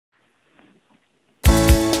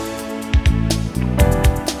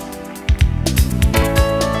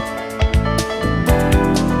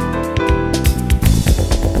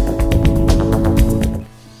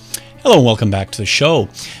Hello and welcome back to the show.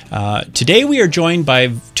 Today we are joined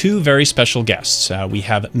by two very special guests. We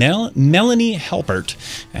have Malanie Halpert,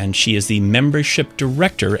 and she is the membership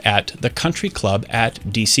director at the country club at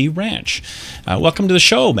DC Ranch. Welcome to the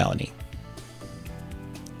show, Malanie.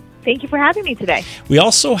 Thank you for having me today. We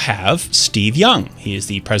also have Steve Young. He is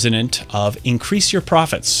the president of Increase Your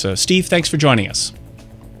Profits. Steve, thanks for joining us.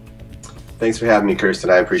 Thanks for having me, Kirsten.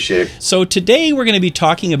 I appreciate it. So today we're going to be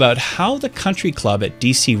talking about how the country club at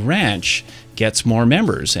DC Ranch gets more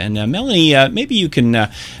members. And Melanie, maybe you can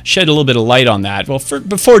shed a little bit of light on that. Well,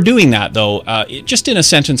 before doing that, though, just in a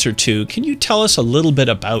sentence or two, can you tell us a little bit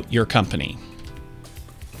about your company?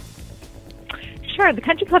 Sure. The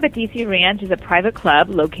Country Club at DC Ranch is a private club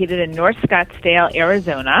located in North Scottsdale,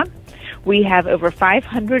 Arizona. We have over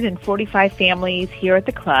 545 families here at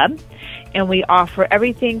the club, and we offer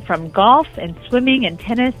everything from golf and swimming and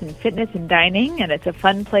tennis and fitness and dining, and it's a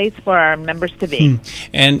fun place for our members to be.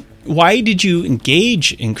 And why did you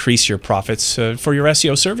Increase Your Profits for your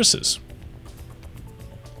SEO services?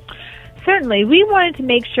 Certainly. We wanted to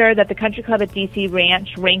make sure that the Country Club at DC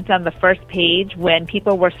Ranch ranked on the first page when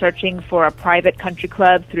people were searching for a private country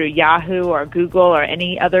club through Yahoo or Google or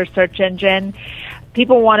any other search engine.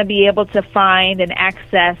 People want to be able to find and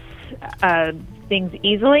access things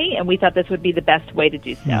easily, and we thought this would be the best way to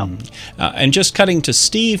do so. And just cutting to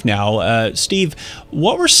Steve now. Steve,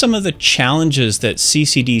 what were some of the challenges that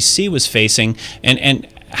CCDC was facing, and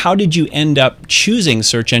how did you end up choosing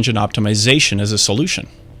search engine optimization as a solution?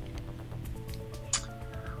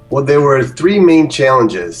 Well, there were three main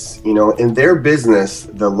challenges. You know, in their business,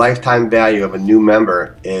 the lifetime value of a new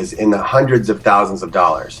member is in the hundreds of thousands of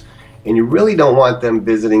dollars. And you really don't want them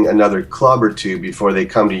visiting another club or two before they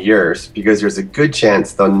come to yours, because there's a good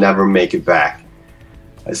chance they'll never make it back.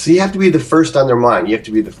 So you have to be the first on their mind. You have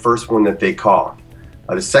to be the first one that they call.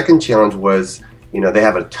 The second challenge was, you know, they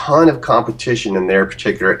have a ton of competition in their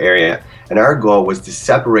particular area, and our goal was to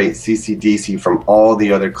separate CCDC from all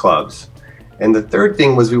the other clubs. And the third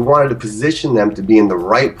thing was we wanted to position them to be in the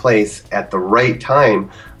right place at the right time,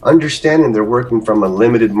 understanding they're working from a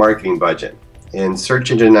limited marketing budget. And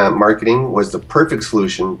search engine marketing was the perfect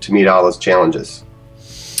solution to meet all those challenges.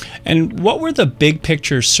 And what were the big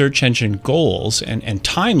picture search engine goals and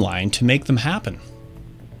timeline to make them happen?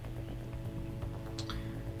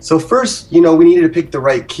 So first, you know, we needed to pick the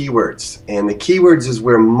right keywords. And the keywords is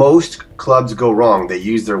where most clubs go wrong. They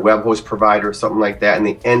use their web host provider or something like that, and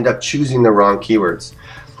they end up choosing the wrong keywords.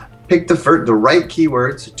 Pick the right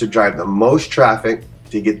keywords to drive the most traffic,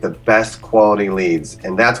 to get the best quality leads,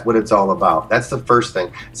 and that's what it's all about. That's the first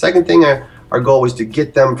thing. Second thing, our goal was to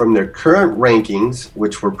get them from their current rankings,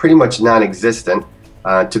 which were pretty much non-existent,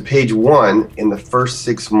 to page 1 in the first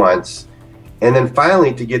 6 months, and then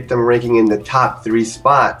finally to get them ranking in the top 3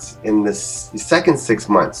 spots in the second 6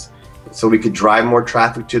 months, so we could drive more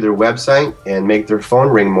traffic to their website and make their phone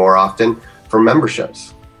ring more often for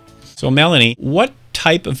memberships. So Melanie, what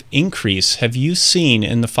type of increase have you seen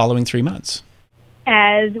in the following 3 months?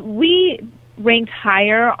 As we ranked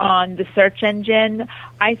higher on the search engine,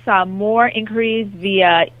 I saw more inquiries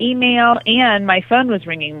via email, and my phone was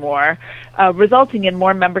ringing more, resulting in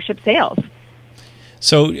more membership sales.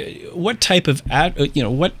 So, what type of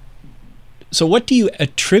what do you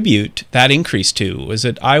attribute that increase to? Was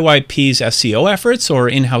it IYP's SEO efforts or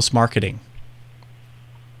in-house marketing?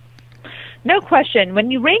 No question. When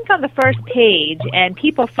you rank on the first page and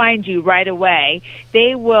people find you right away,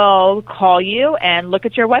 they will call you and look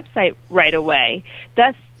at your website right away,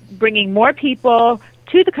 thus bringing more people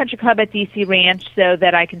to the Country Club at DC Ranch so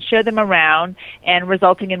that I can show them around and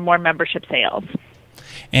resulting in more membership sales.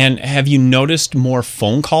 And have you noticed more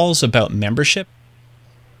phone calls about membership?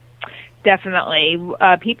 Definitely.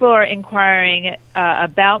 People are inquiring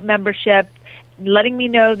about membership, letting me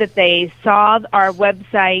know that they saw our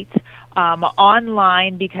website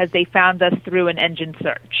online because they found us through an engine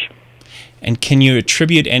search. And can you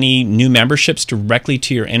attribute any new memberships directly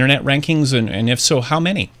to your internet rankings, and if so, how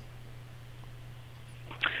many?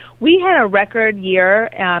 We had a record year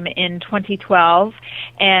in 2012,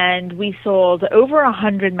 and we sold over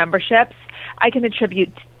 100 memberships. I can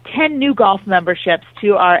attribute 10 new golf memberships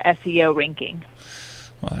to our SEO ranking.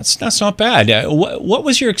 Well, that's not bad. What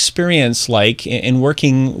was your experience like in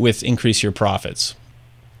working with Increase Your Profits?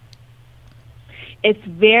 It's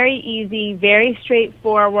very easy, very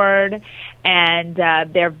straightforward, and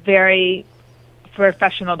they're very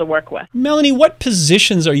professional to work with. Melanie, what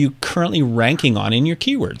positions are you currently ranking on in your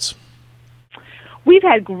keywords? We've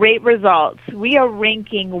had great results. We are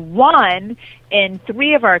ranking 1 in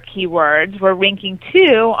 3 of our keywords. We're ranking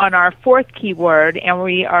 2 on our 4th keyword, and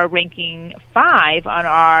we are ranking 5 on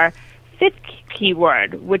our fifth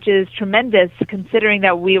keyword, which is tremendous considering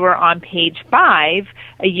that we were on page 5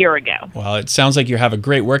 a year ago. Well, it sounds like you have a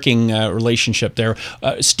great working relationship there.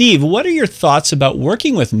 Steve, what are your thoughts about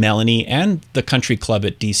working with Melanie and the country club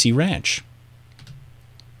at DC Ranch?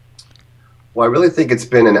 Well, I really think it's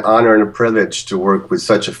been an honor and a privilege to work with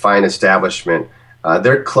such a fine establishment.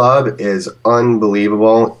 Their club is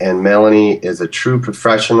unbelievable, and Melanie is a true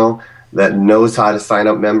professional that knows how to sign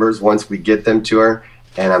up members once we get them to her,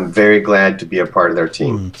 and I'm very glad to be a part of their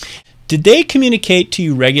team. Did they communicate to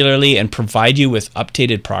you regularly and provide you with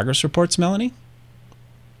updated progress reports, Melanie?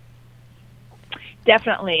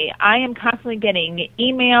 Definitely. I am constantly getting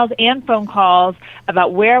emails and phone calls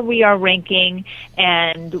about where we are ranking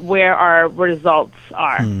and where our results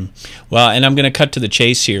are. Well, and I'm going to cut to the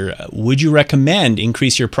chase here. Would you recommend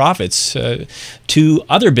increase your profits to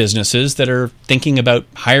other businesses that are thinking about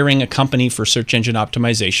hiring a company for search engine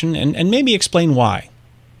optimization, and maybe explain why?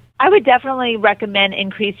 I would definitely recommend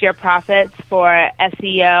increase your profits for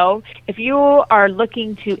SEO. If you are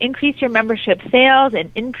looking to increase your membership sales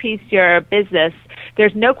and increase your business,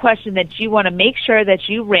 there's no question that you want to make sure that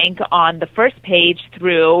you rank on the first page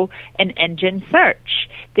through an engine search.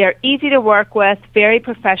 They're easy to work with, very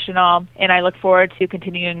professional, and I look forward to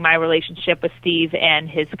continuing my relationship with Steve and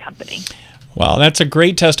his company. Well, that's a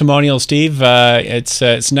great testimonial, Steve.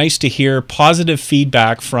 It's nice to hear positive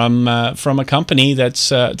feedback from a company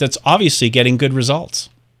that's obviously getting good results.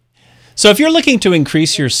 So if you're looking to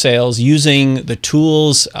increase your sales using the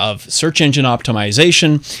tools of search engine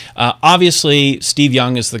optimization, obviously Steve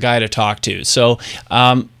Young is the guy to talk to. So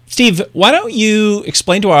Steve, why don't you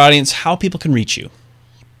explain to our audience how people can reach you?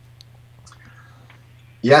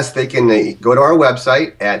 Yes, they can go to our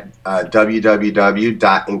website at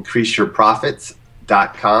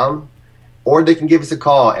www.increaseyourprofits.com, or they can give us a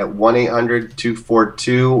call at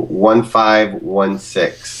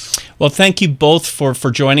 1-800-242-1516. Well, thank you both for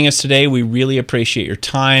joining us today. We really appreciate your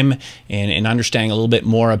time and understanding a little bit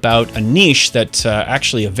more about a niche that's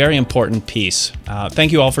actually a very important piece.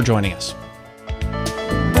 Thank you all for joining us.